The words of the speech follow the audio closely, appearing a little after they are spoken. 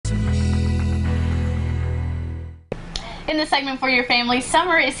In the segment for your family,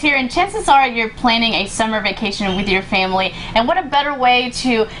 summer is here, and chances are you're planning a summer vacation with your family. And what a better way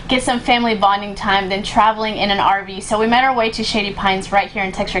to get some family bonding time than traveling in an RV. So we made our way to Shady Pines right here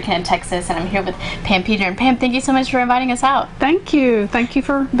in Texarkana, Texas, and I'm here with Pam Peter. And Pam, thank you so much for inviting us out. Thank you. Thank you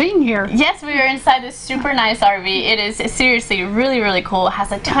for being here. Yes, we are inside this super nice RV. It is seriously really cool. It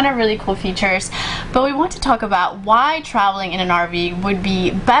has a ton of really cool features. But we want to talk about why traveling in an RV would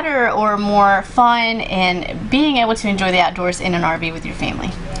be better or more fun and being able to enjoy the outdoors in an RV with your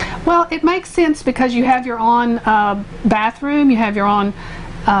family. Well, it makes sense because you have your own bathroom, you have your own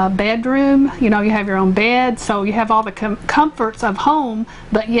bedroom, you have your own bed, so you have all the comforts of home,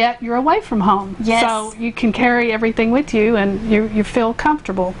 but yet you're away from home. Yes. So you can carry everything with you and you feel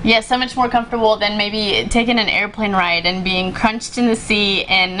comfortable. Yes, so much more comfortable than maybe taking an airplane ride and being crunched in the seat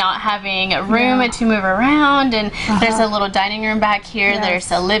and not having room to move around. And there's a little dining room back here, there's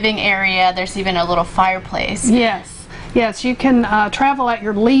a living area, there's even a little fireplace. Yes. Yes, you can travel at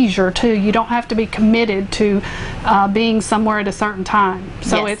your leisure too. You don't have to be committed to being somewhere at a certain time.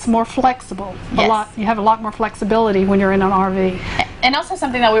 So it's more flexible. You have a lot more flexibility when you're in an RV. And also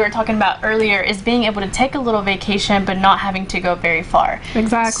something that we were talking about earlier is being able to take a little vacation but not having to go very far.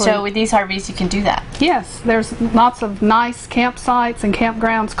 Exactly. So with these RVs you can do that. Yes, there's lots of nice campsites and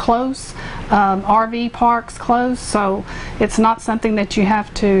campgrounds close, RV parks close, so it's not something that you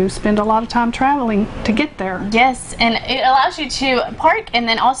have to spend a lot of time traveling to get there. Yes, and it allows you to park and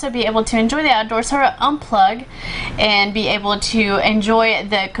then also be able to enjoy the outdoors, sort of unplug and be able to enjoy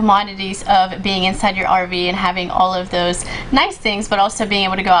the commodities of being inside your RV and having all of those nice things, but also being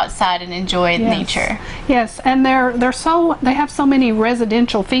able to go outside and enjoy nature. Yes, and they have so many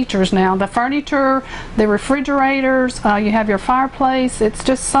residential features now. The furniture, the refrigerators, you have your fireplace. It's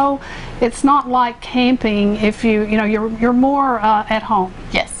just so, it's not like camping if you're more at home.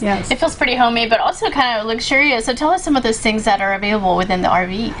 Yes. It feels pretty homey, but also kind of luxurious. So tell us some of those things that are available within the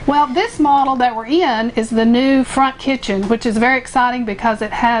RV. Well, this model that we're in is the new front kitchen, which is very exciting because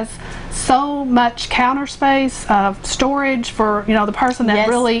it has so much counter space, storage for the person that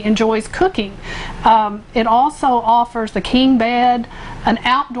really enjoys cooking. It also offers the king bed, an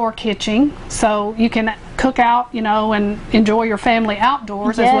outdoor kitchen, so you can cook out, and enjoy your family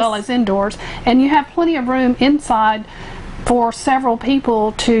outdoors as well as indoors. And you have plenty of room inside for several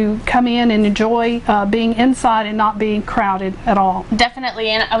people to come in and enjoy being inside and not being crowded at all. Definitely,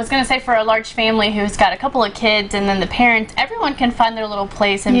 and I was going to say for a large family who's got a couple of kids and then the parents, everyone can find their little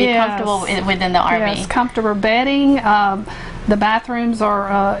place and be comfortable within the RV. Yes, comfortable bedding. The bathrooms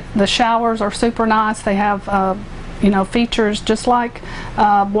are, the showers are super nice. They have features just like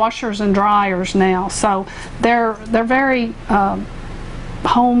washers and dryers now. So they're very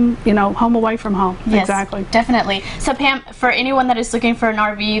home away from home. Yes, exactly. Definitely. So Pam, for anyone that is looking for an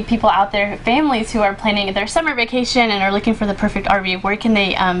RV, people out there, families who are planning their summer vacation and are looking for the perfect RV, where can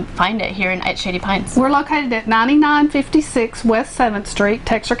they find it here at Shady Pines? We're located at 9956 West 7th Street,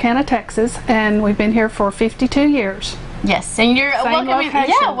 Texarkana, Texas, and we've been here for 52 years. Yes, and you're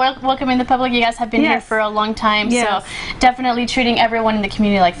welcoming the public. You guys have been here for a long time, so definitely treating everyone in the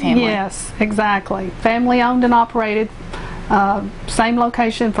community like family. Yes, exactly. Family owned and operated. Same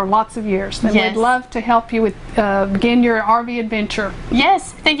location for lots of years. And we'd love to help you with begin your RV adventure.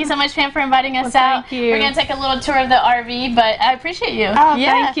 Yes, thank you so much, Pam, for inviting us out. Thank you. We're going to take a little tour of the RV, but I appreciate you. Oh,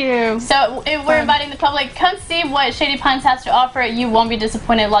 thank you. So we're inviting the public, come see what Shady Pines has to offer. You won't be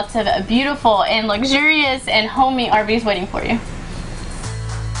disappointed. Lots of beautiful and luxurious and homey RVs waiting for you.